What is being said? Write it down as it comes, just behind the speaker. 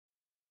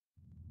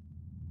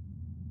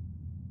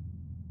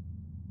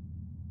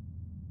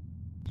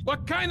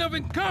What kind of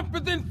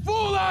incompetent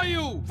fool are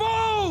you?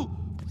 Fool!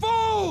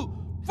 Fool!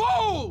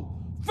 Fool!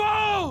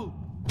 Fool!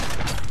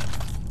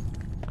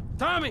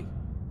 Tommy!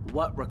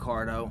 What,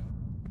 Ricardo?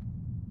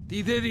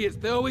 These idiots,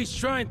 they're always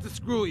trying to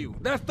screw you.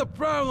 That's the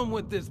problem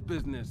with this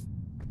business.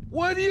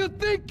 What do you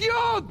think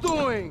you're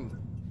doing?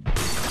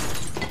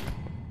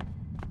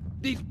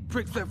 These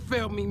pricks have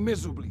failed me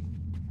miserably.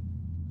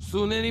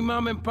 Soon any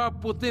mom and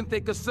pop will think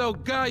they could sell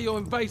Gallo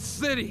in Vice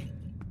City.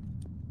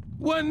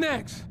 What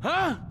next,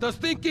 huh? The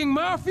stinking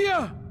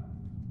mafia?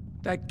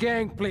 That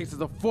gang place is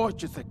a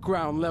fortress at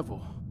ground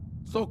level.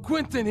 So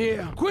Quentin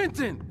here,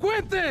 Quentin!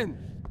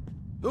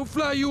 He'll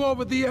fly you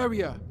over the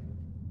area.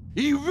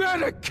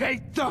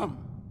 Eradicate them!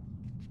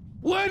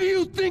 What do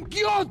you think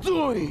you're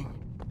doing?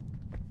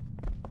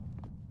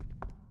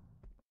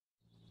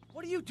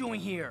 What are you doing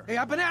here? Hey,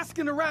 I've been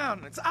asking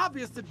around. It's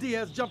obvious that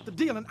Diaz jumped the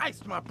deal and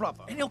iced my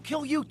brother. And he'll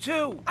kill you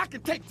too. I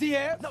can take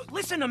Diaz. No,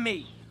 listen to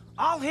me.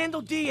 I'll handle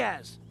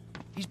Diaz.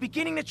 He's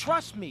beginning to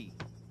trust me.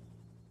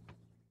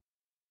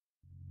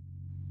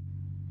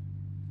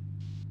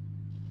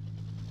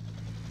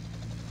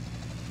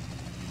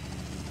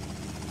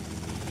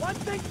 One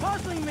thing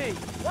puzzling me.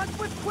 What's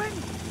with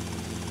Quentin?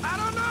 I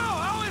don't know.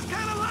 I always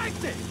kind of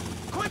liked it.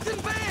 Quentin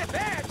Vance.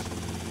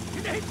 Vance?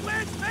 Your name's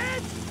Lance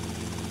Vance?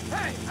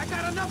 Hey, I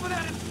got enough of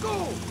that in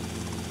school.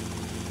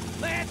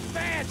 Lance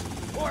Vance,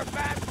 poor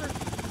bastard.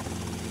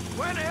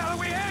 Where the hell are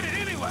we headed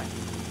anyway?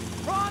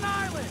 Prawn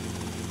Island.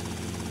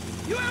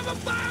 You ever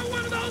fire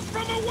one of those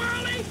from a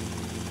whirly?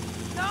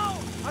 No,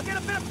 I'll get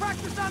a bit of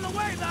practice on the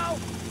way, though.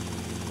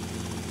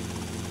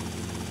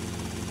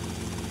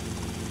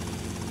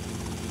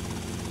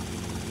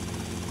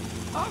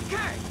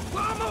 Okay,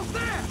 we're almost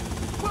there.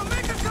 We'll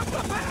make a couple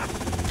of passes.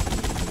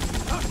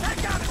 Now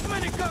take out as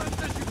many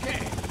guns as you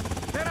can.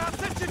 Then I'll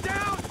set you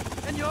down,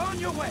 and you're on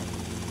your way.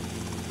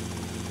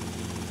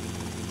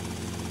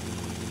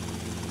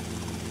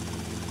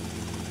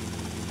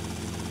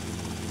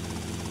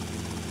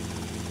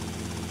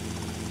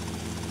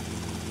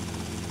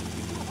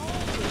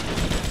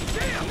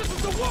 Damn, this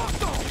is a war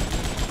zone!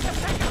 Let's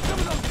take out some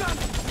of those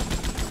guns!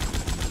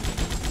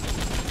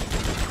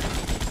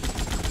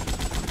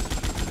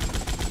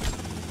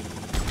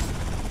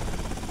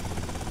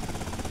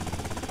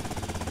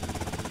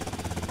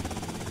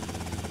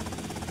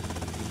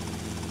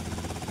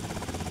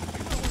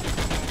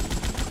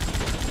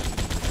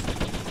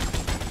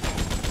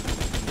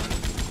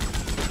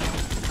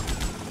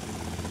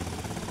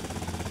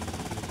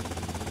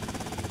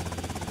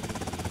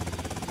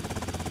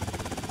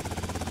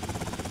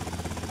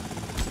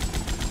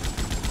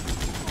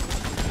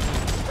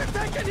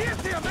 Taking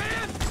hits here,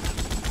 man!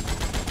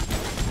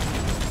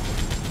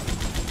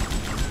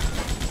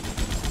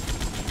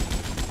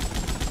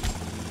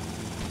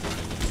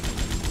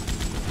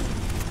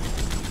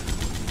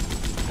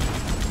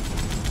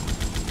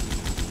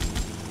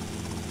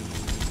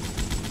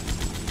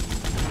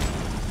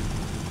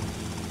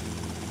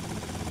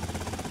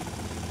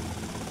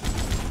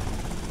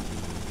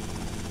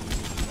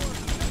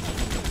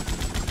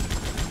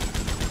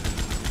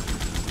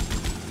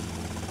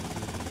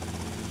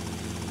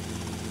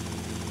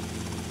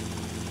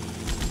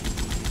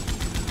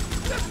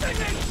 This thing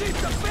ain't cheap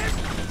to fix!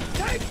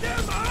 Take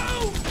them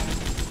out!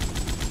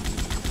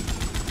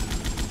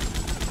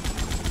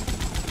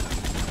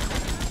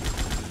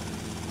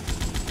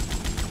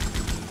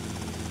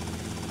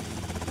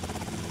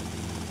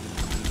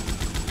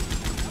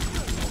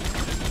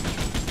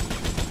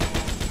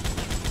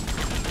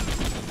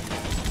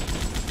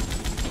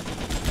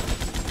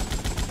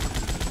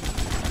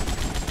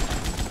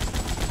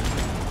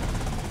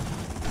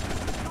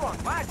 You're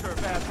on my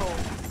turf, asshole.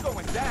 You're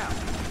going down.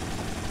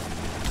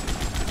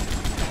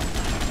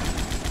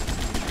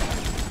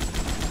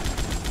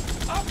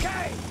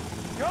 Okay,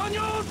 you're on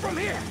your own from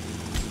here.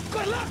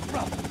 Good luck,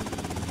 brother.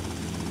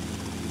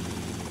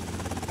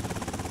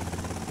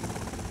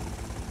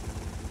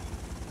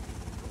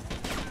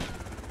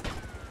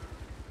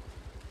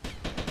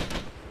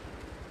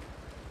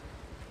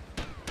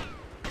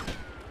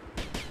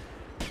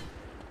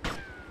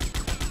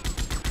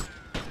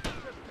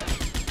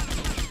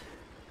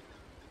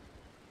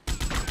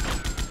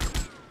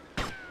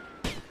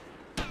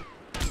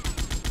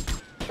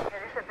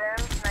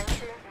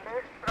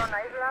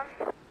 Island.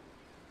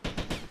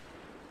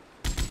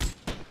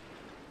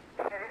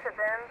 There is a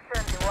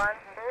 1071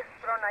 East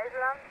Prawn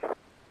Island.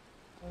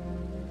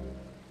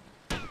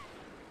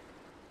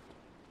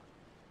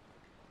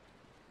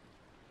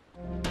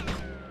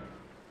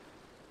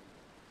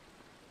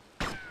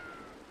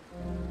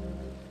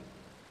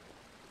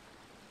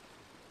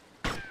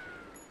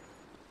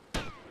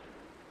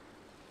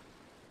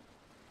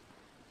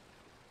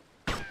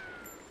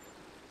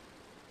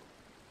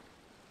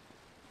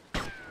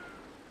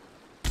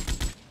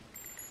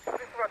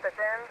 The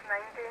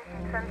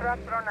 1090 Central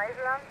Prawn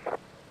Island.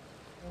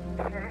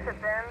 There is a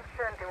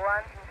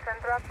 1071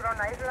 Central Prawn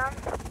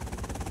Island.